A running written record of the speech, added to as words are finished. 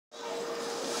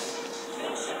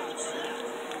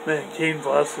Man, Kane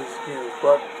Voss is getting his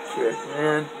butt kicked,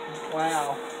 man.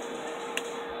 Wow.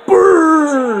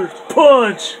 Bird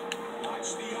punch!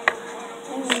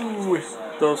 Ooh,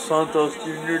 Dos Santos,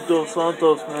 Junior Dos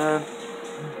Santos, man.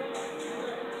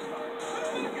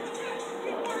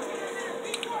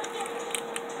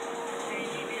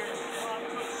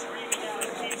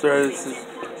 Sorry, this is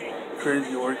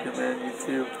crazy working, man. You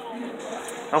too.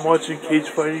 I'm watching cage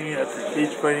fighting after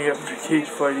cage fighting after cage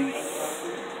fighting.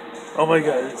 Oh my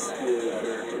god, it's good.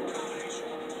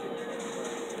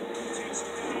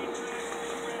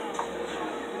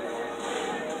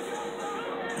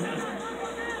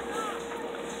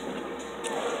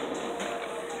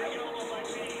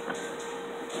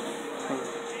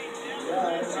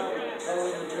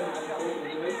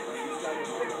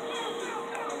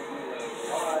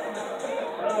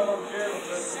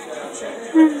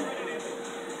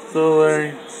 So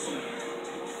Larry,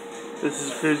 this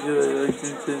is Crazy Larry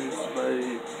Lexington.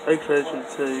 Actually, I should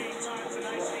say,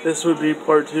 this would be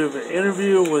part 2 of an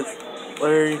interview with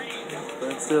Larry.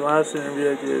 That's the last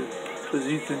interview I did with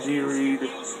Ethan D. Reed.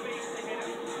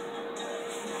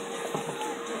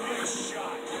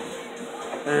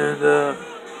 And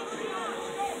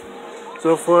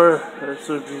so far, this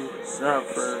would be not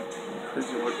for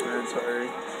Crazy Workman, sorry.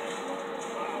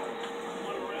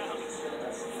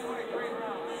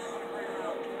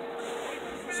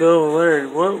 So, Larry,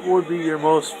 what would be your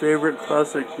most favorite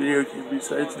classic video game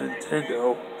besides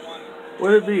Nintendo?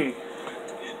 What would it be?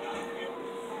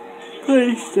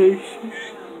 PlayStation.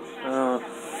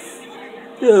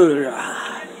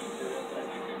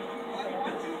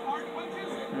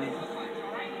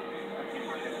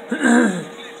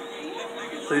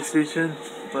 PlayStation?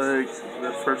 Like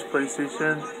the first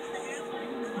PlayStation?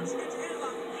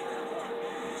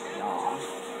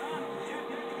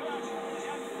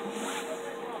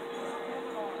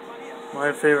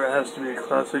 My favorite has to be a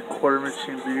classic quarter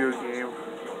machine video game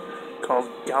called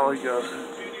Galaga.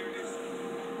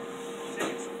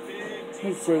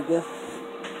 Hey, Sega.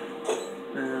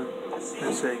 Yeah,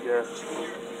 hey, Sega.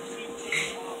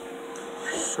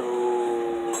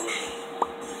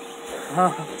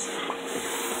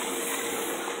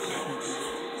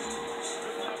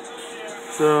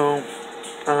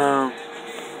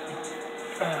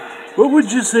 What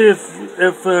would you say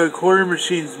if quarter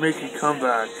machines make a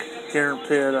comeback here in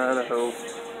Payette, Idaho?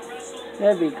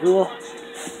 That'd be cool.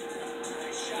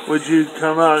 Would you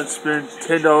come out and spend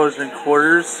 $10 in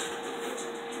quarters?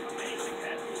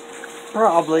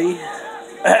 Probably.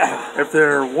 If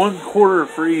they're 1 quarter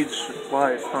for each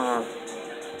life, huh?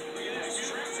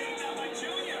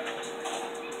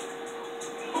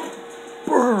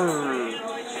 Brrr.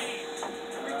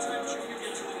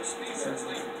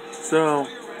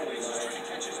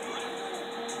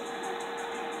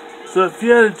 So if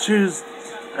you had to choose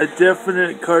a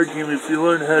definite card game, if you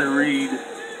learn how to read,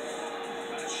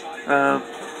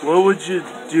 what would you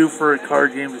do for a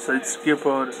card game besides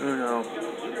Skippo and Uno?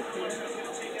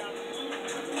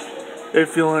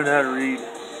 If you learn how to read,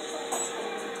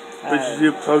 would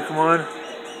you do Pokemon?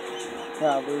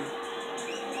 Probably.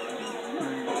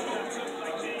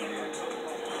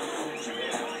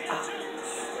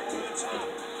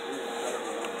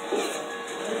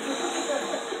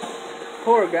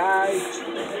 Poor guy.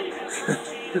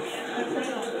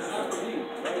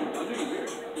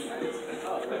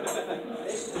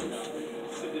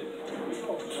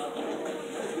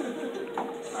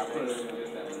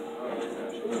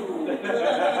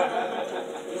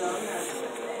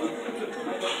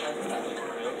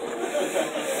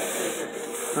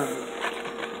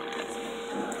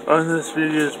 On this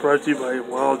video is brought to you by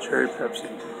Wild Cherry Pepsi.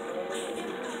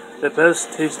 The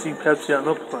best tasting Pepsi on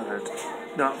the planet.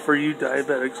 Not for you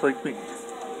diabetics like me.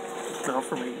 Not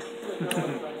for me.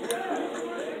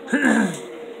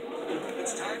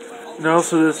 And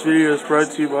also this video is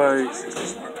brought to you by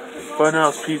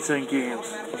Funhouse Pizza and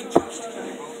Games.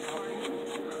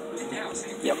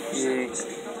 Yep. Yay.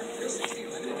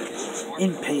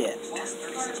 In Payette.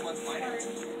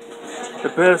 The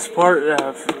best part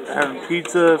of having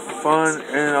pizza, fun,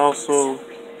 and also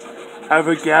have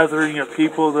a gathering of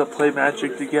people that play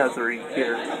Magic the Gathering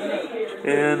here.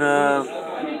 And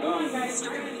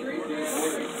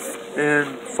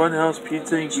Funhouse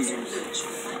Pizza and Games.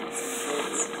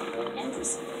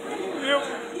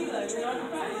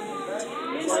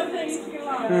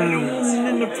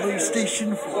 In the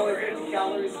PlayStation 4.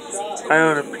 I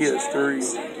own a PS3.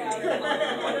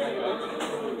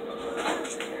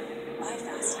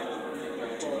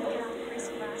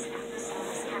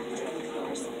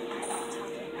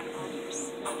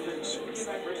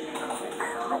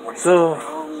 So,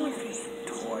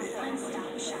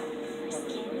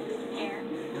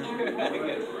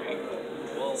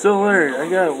 So Larry, I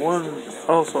got one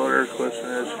also other question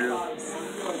to ask you.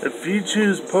 If you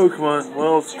choose Pokemon, what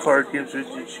else card games would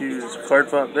you choose?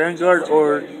 Cardfight Vanguard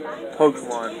or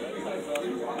Pokemon?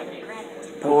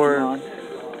 Or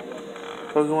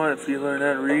Pokemon if you learn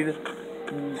how to read?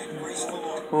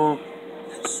 Well,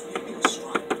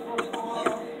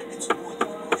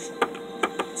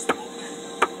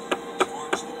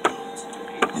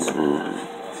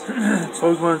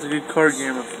 Pokemon's a good card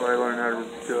game if I learn how to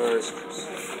do it.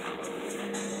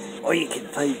 Or you can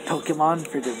play Pokemon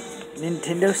for the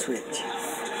Nintendo Switch.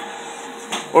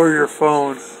 Or your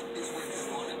phone.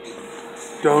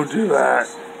 Don't do that.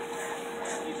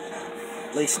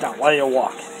 At least not while you're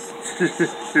walking.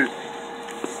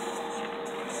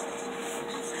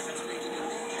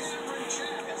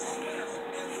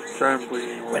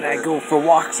 When I go for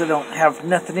walks, I don't have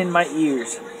nothing in my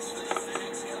ears.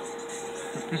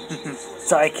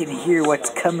 So I can hear what's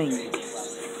coming.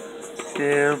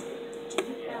 Yeah.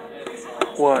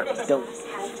 What? Don't.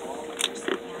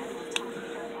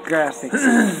 Graphics.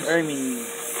 I mean,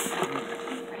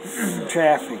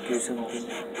 traffic or something.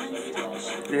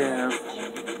 Yeah.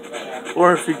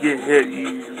 Or if you get hit,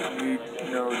 you need,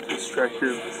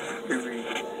 distractive hearing.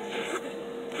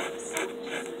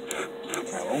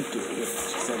 I won't get hit,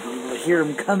 because I'll be able to hear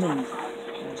them coming.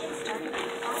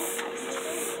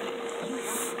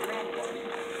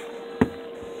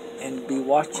 And be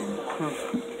watching. Of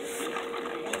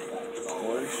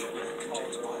course.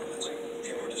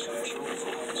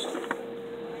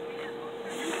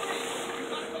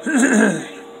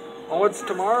 Oh, what's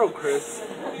tomorrow, Chris?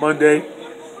 Monday.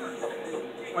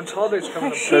 When's holidays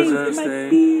coming up? President's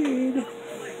Day.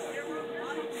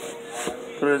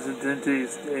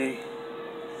 President's Day.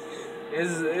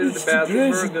 Is the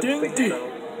bathroom a good thing, though?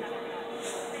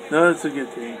 No, it's a good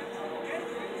thing.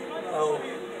 Oh.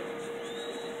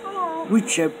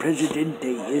 Which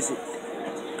Presidente is it?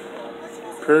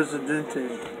 Presidente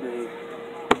Day.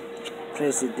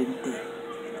 Presidente.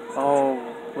 Oh,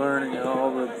 learning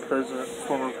all the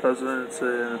former presidents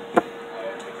and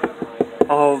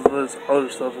all of this other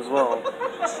stuff as well.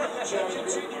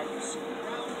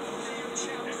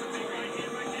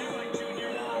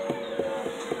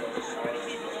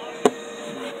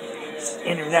 It's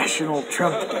International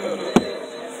Trump Day.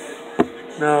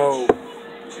 No.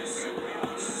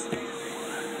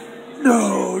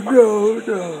 No.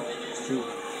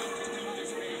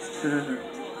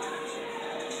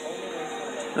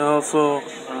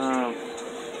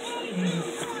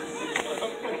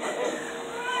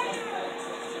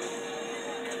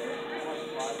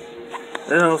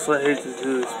 And also, I hate to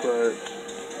do this, but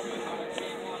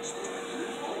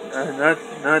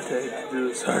not to hate to do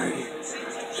this. Sorry.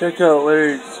 Check out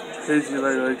Crazy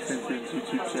Larry Lexington's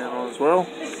YouTube channel as well.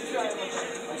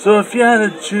 So, if you had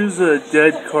to choose a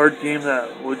dead card game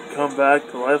that would come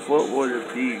back to life, what would it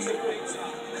be?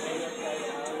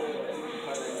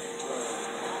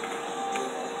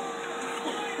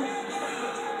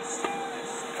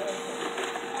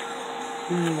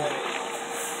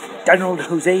 Donald,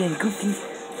 Jose, and Goofy.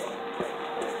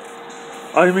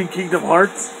 Oh, you mean Kingdom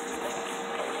Hearts?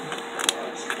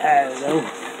 I don't know.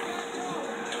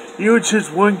 You would choose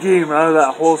one game out of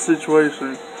that whole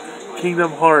situation.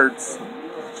 Kingdom Hearts.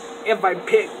 If I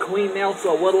pick Queen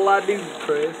Elsa, what'll I do,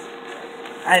 Chris?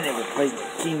 I never played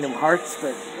Kingdom Hearts,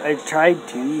 but I've tried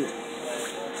to.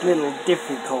 It's a little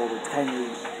difficult. It's kind of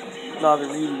a lot of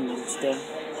reading and stuff.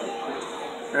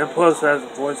 And plus it has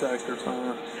voice actors on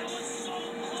it.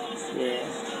 Yeah.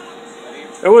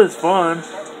 It was fun.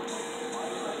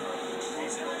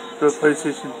 The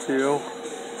PlayStation 2,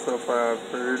 so far I've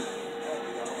heard.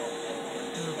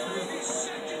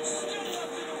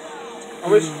 How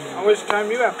much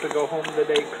time you have to go home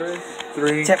today, Chris?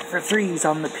 3. Except for 3's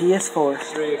on the PS4.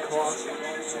 3 o'clock.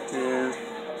 Yeah.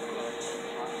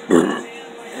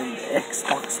 And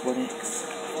Xbox One X.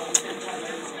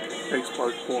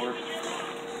 Xbox One.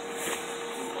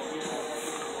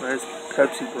 Nice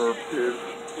Pepsi burp, dude.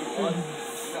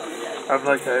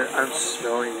 I'm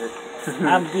smelling it.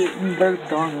 I'm getting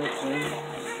burped on the plane.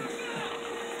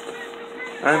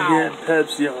 I'm getting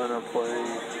Pepsi on a plane.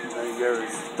 I get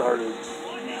it started.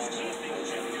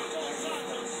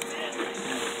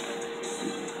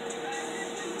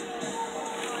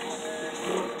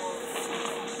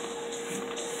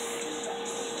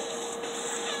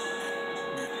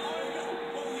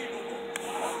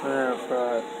 Yeah,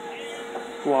 right.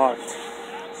 Locked.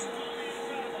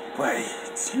 Why,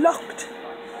 it's locked.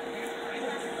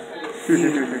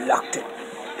 You locked it.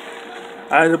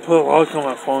 I had to put a lock on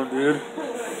my phone, dude.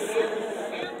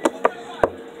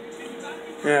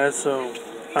 Yeah, so.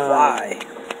 Why?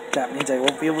 That means I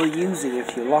won't be able to use it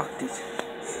if you locked it.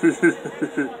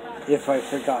 If I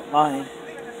forgot mine.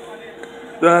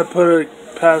 Then I put a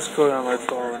passcode on my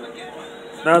phone.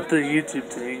 Not the YouTube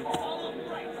thing.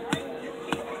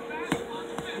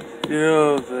 You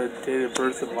know the date of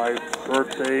birth of my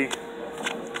birthday.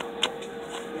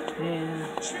 Yeah.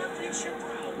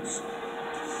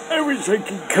 I wish I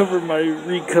could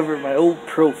recover my old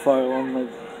profile on my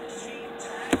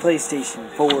PlayStation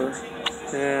 4.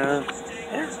 Yeah.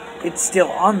 It's still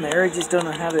on there, I just don't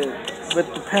know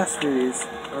what the password is.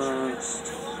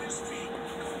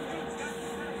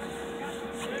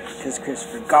 Because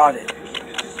Christopher got it.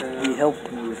 Yeah. He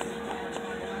helped me with it.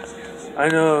 I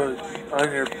know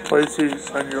on your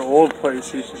PlayStation, on your old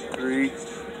PlayStation 3,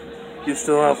 you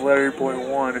still have Larry Boy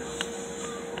 1.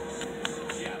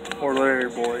 Or Larry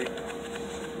Boy.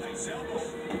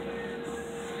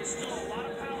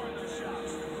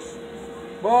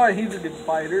 Boy, he's a good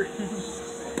fighter.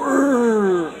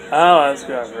 Oh, that's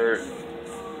got hurt.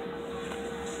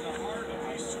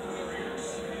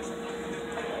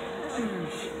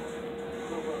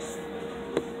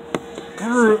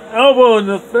 Elbow in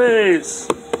the face.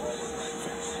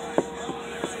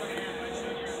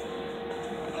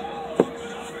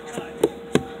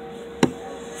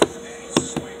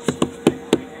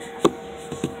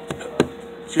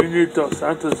 Junior Dos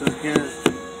Santos is getting his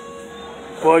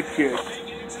butt kicked.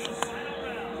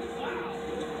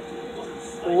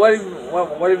 What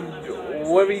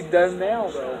have he done now,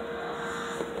 though?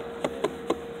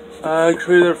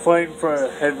 Actually, they're fighting for a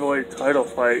heavyweight title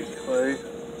fight, Clay.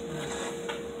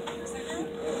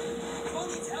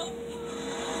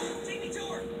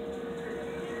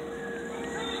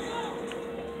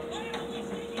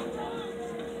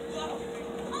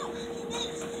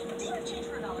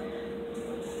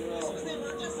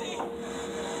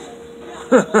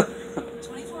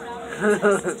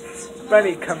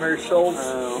 Funny commercials.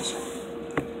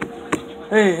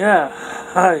 Hey, yeah.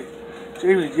 Hi.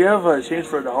 Jamie, do you have a change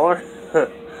for $1?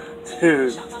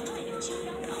 Dude.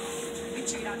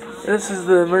 This is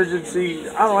the emergency.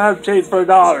 I don't have change for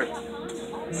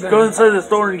 $1. Go inside the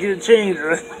store and get change.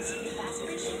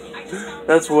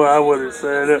 That's what I would have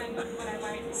said.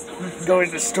 Go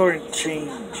in the store and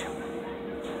change.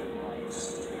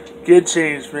 Get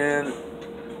change, man.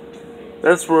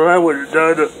 That's what I would have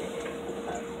done.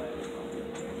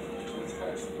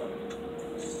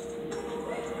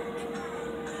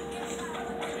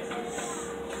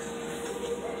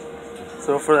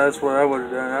 So that's what I would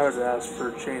have done. I would have asked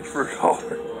for change for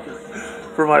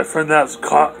 $1 for my friend that's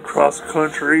cross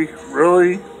country.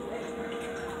 Really?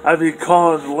 I'd be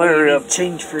calling Larry up.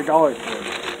 Change for $1.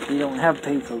 You don't have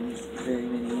payphones very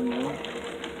many anymore.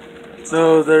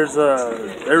 No, there's a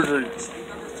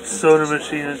soda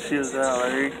machine and she was out,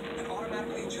 Larry.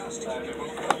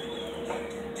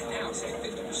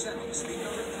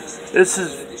 This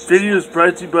video is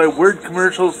brought to you by word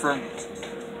commercials from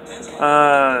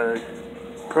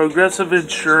Progressive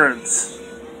Insurance.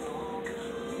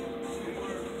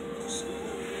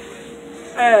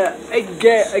 I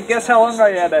guess how long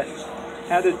I had a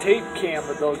tape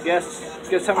camera though.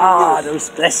 Guess how many years? Those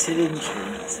blessed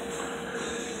insurance.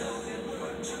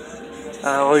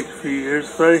 Like a few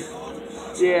years, right?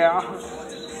 Yeah.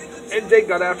 And they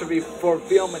got after me for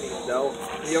filming it though.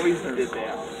 He always did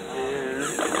that. Yeah.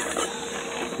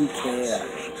 Who cares?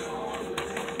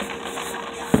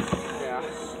 Yeah.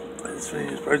 This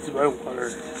video is brought to you by water.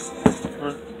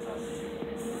 Huh?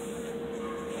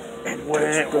 And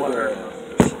Wet water.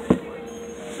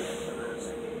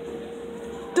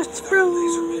 Dutch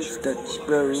Bros. Dutch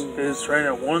Bros. It's right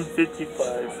at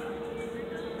 155.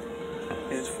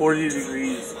 It's 40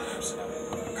 degrees.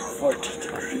 40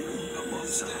 degrees.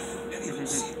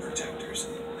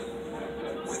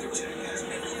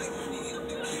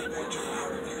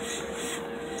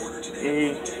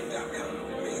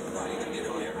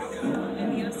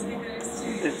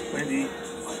 It's windy.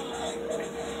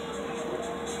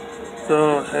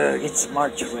 So, heck. It's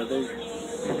March weather.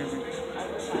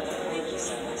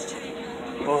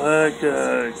 Well, heck,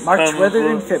 March weather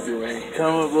in February.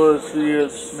 Comment below this video,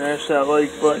 smash that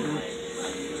like button.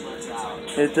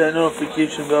 Hit that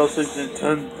notification bell so you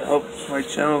can help my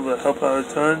channel to help out a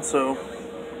ton.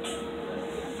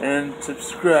 And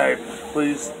subscribe.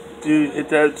 Please do hit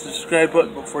that subscribe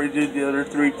button before you do the other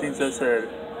 3 things I said.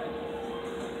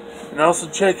 And also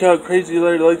check out Crazy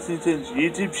Larry Lexington's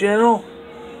YouTube channel.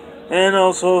 And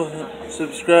also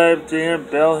subscribe to him,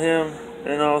 bell him,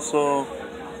 and also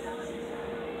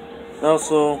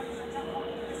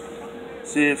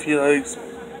see if he likes,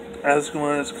 ask him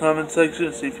in his comment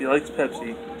section, see if he likes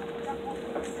Pepsi.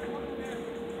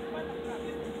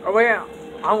 Oh yeah,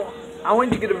 I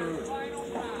want to get him.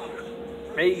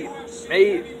 made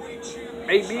me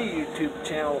a YouTube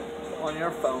channel on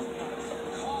your phone.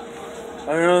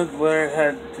 I know Larry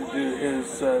had to do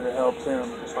his to help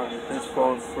him on his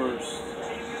phone first.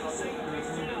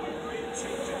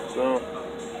 So,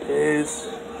 peace,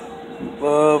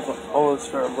 love, all this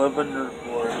for 11 or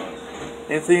more.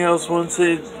 Anything else you want to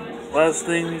say? Last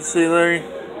thing you say, Larry?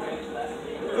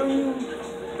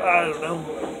 I don't know.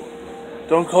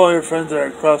 Don't call your friends that are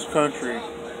across country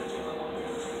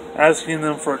asking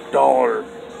them for $1.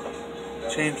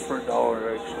 Change for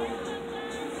 $1, actually.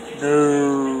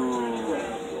 No.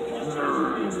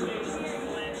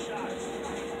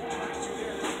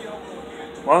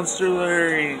 Monster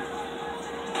Larry.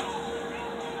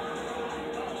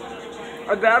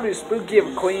 I doubt it's spooky of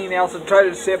a queen else and tried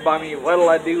to sit by me. What'll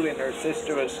I do? And her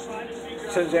sister was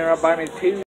sitting there by me too.